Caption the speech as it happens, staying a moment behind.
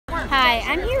Hi,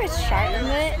 I'm here with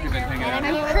Charlotte, and I'm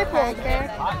here with Parker.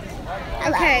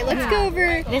 Okay, let's go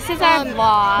over. This is our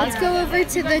vlog. Let's go over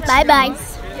to the. Bye.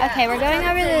 Okay, we're going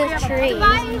over to the trees.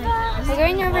 We're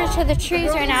going over to the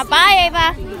trees right now. Bye,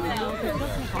 Ava.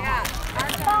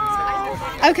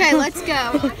 Okay, let's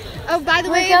go. Oh, by the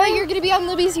way, Ava, you're gonna be on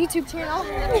Libby's YouTube channel.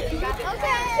 Okay.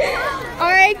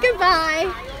 All right, goodbye.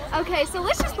 Okay, so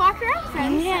let's just walk around,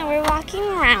 friends. Yeah, we're walking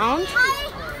around.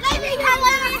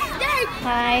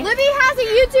 Hi. Libby has a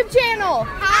YouTube channel.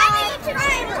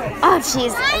 Oh,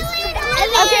 Jesus.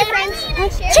 Okay, friends.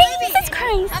 Jesus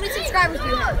Christ. How many subscribers do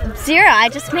you have? 0. I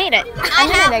just made it a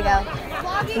minute ago.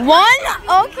 1?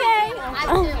 Okay.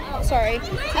 Oh, sorry.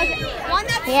 Okay. One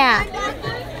that's yeah.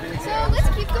 So let's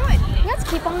keep going. Let's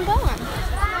keep on going.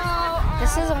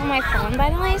 This is on my phone, by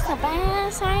the way, so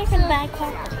sorry for the bad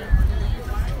quality.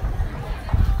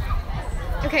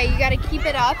 Okay, you gotta keep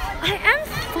it up. I am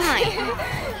fine.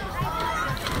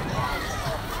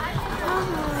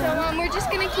 So we're just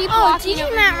gonna keep Oh, walking.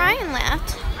 DJ Matt Ryan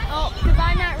left. Oh,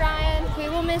 goodbye, Matt Ryan. We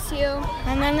will miss you.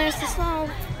 And then there's this little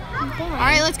boy. All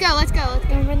right, let's go.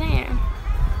 Over there.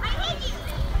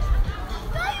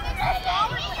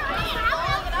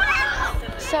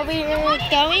 So we were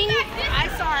going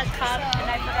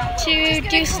to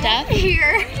do stuff.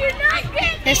 Here.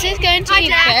 This is going to be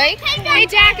very cool. Hey,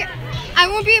 Jack. I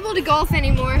won't be able to golf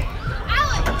anymore.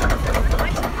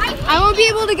 I won't be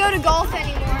able to go to golf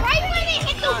anymore.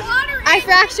 I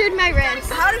fractured my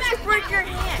wrist. How did you break your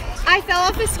hand? I fell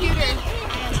off a scooter.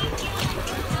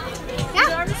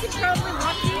 Yeah. I'm just incredibly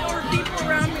lucky, or people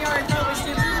around me are incredibly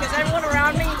stupid because everyone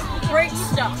around me breaks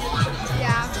stuff.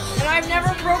 Yeah. And I've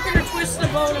never broken or twisted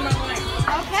a bone in my life.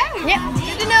 Okay. Yep.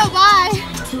 Good to know. Bye.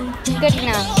 Good to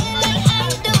know.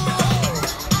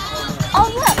 Oh,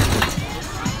 look.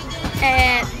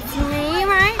 It's me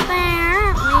right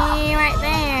there. Me right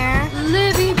there.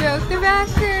 Libby broke the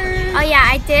record. Oh, yeah,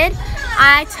 I did.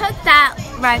 I took that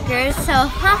record, so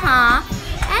haha.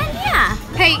 And yeah.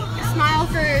 Hey, smile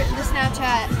for the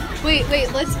Snapchat. Wait,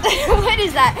 let's. What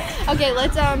is that? Okay,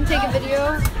 let's take a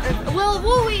video.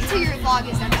 We'll wait till your vlog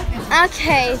is done.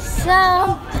 Okay,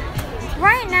 so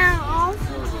right now,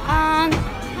 Hi,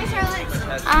 Charlotte.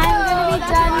 I'm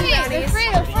gonna be done. They're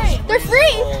free. They're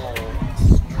free.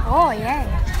 Oh yeah.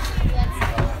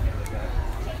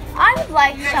 I would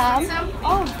like some.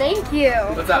 Oh, thank you.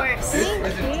 What's up? Thank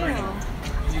you.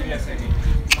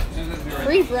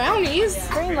 Free brownies.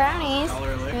 Free brownies. I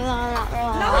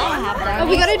don't have brownies. Oh,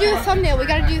 we gotta do a thumbnail.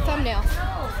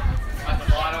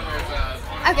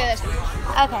 Okay, that's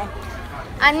fine. Okay.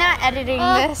 I'm not editing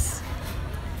this.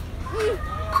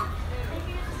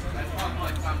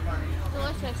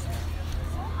 Delicious.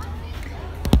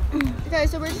 Okay,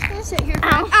 so we're just gonna sit here.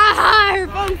 Ow. Ah, her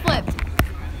phone flipped.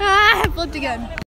 Ah, it flipped again.